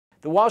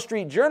The Wall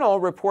Street Journal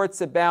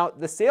reports about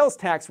the sales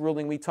tax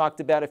ruling we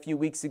talked about a few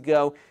weeks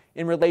ago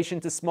in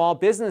relation to small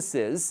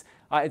businesses.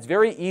 It's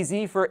very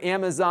easy for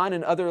Amazon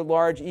and other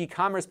large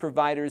e-commerce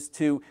providers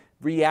to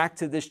react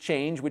to this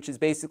change, which is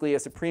basically a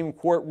Supreme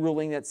Court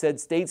ruling that said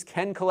states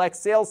can collect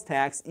sales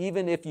tax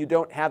even if you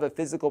don't have a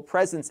physical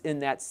presence in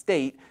that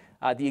state.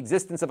 The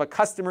existence of a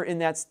customer in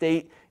that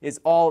state is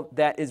all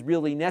that is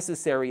really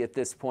necessary at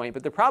this point.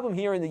 But the problem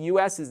here in the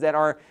U.S. is that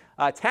our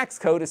tax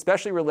code,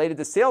 especially related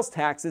to sales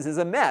taxes, is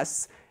a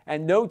mess,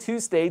 and no two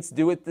states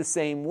do it the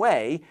same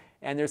way.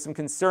 And there's some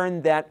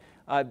concern that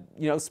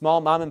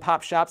small mom and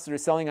pop shops that are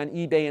selling on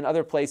eBay and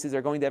other places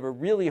are going to have a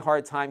really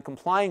hard time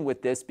complying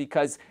with this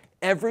because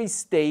every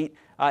state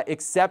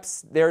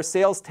accepts their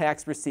sales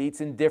tax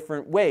receipts in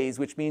different ways,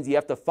 which means you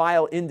have to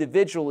file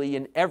individually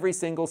in every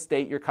single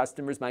state your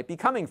customers might be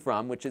coming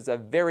from, which is a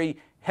very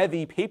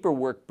heavy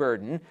paperwork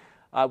burden.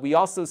 We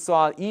also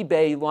saw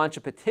eBay launch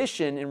a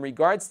petition in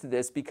regards to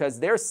this because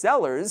their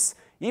sellers,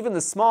 even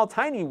the small,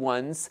 tiny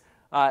ones,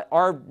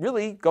 are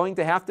really going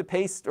to have to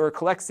pay or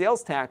collect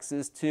sales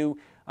taxes to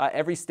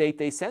every state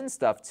they send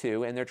stuff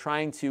to, and they're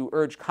trying to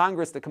urge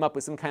Congress to come up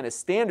with some kind of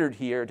standard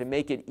here to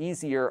make it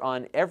easier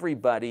on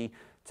everybody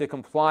to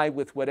comply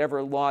with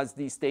whatever laws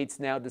these states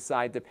now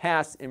decide to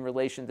pass in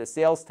relation to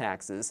sales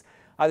taxes.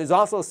 There's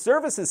also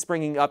services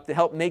springing up to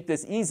help make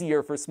this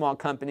easier for small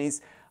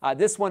companies.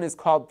 This one is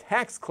called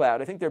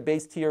TaxCloud. I think they're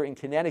based here in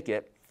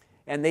Connecticut,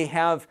 and they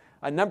have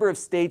a number of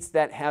states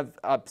that have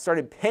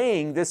started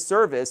paying this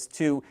service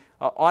to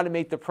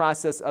automate the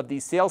process of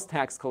these sales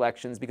tax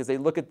collections because they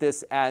look at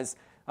this as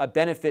a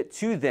benefit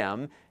to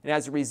them. And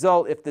as a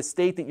result, if the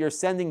state that you're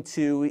sending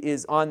to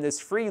is on this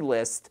free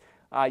list,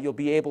 you'll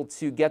be able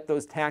to get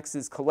those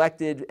taxes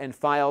collected and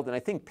filed and I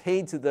think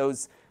paid to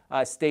those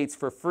states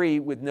for free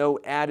with no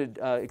added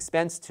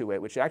expense to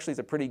it, which actually is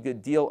a pretty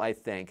good deal, I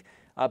think.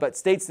 But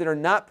states that are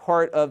not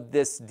part of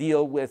this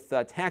deal with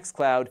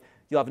TaxCloud,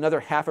 you'll have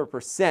another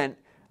 0.5%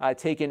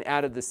 taken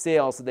out of the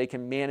sale so they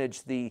can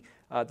manage the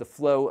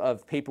flow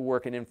of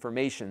paperwork and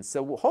information.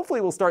 So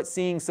hopefully we'll start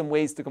seeing some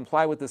ways to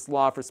comply with this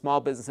law for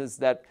small businesses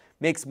that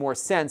makes more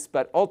sense,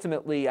 but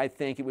ultimately I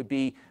think it would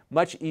be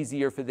much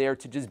easier for there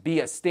to just be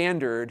a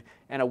standard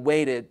and a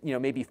way to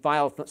maybe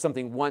file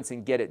something once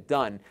and get it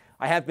done.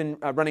 I have been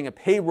running a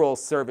payroll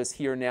service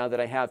here now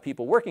that I have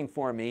people working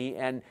for me,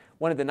 and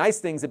one of the nice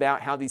things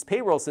about how these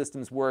payroll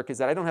systems work is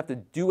that I don't have to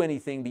do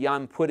anything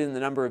beyond put in the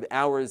number of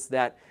hours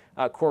that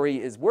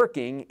Corey is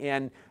working,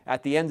 and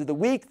at the end of the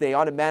week they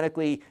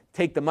automatically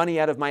take the money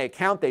out of my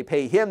account, they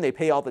pay him, they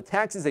pay all the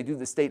taxes, they do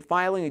the state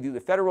filing, they do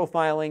the federal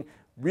filing.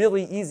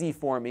 Really easy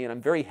for me, and I'm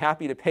very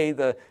happy to pay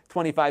the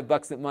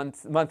 $25 a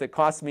month it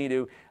costs me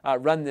to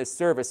run this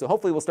service. So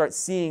hopefully we'll start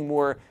seeing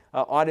more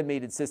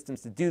automated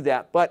systems to do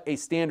that, but a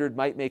standard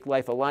might make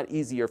life a lot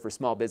easier for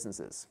small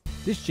businesses.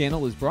 This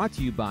channel is brought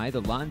to you by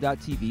the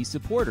Lon.TV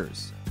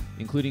supporters,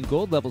 including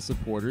gold-level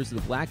supporters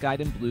of the Black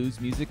Eyed and Blues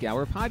Music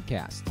Hour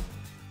podcast: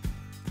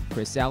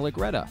 Chris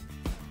Allegretta,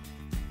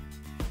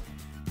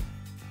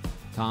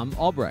 Tom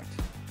Albrecht,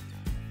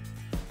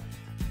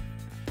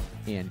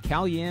 and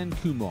Kalyan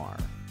Kumar.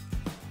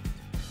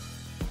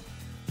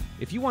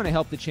 If you want to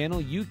help the channel,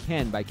 you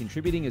can by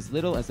contributing as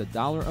little as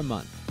 $1 a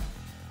month.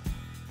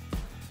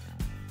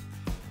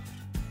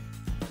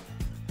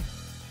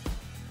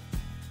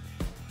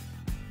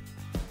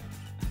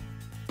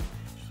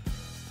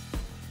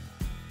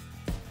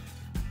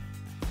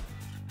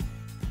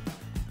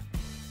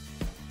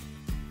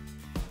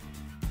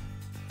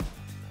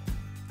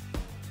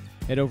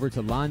 Head over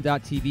to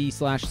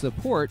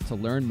lon.tv/support to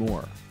learn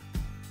more.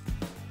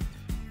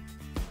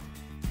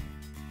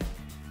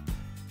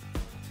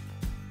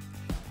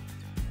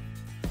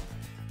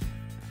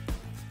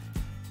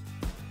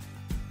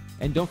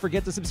 And don't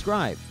forget to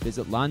subscribe.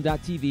 Visit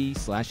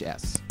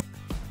lon.tv/s.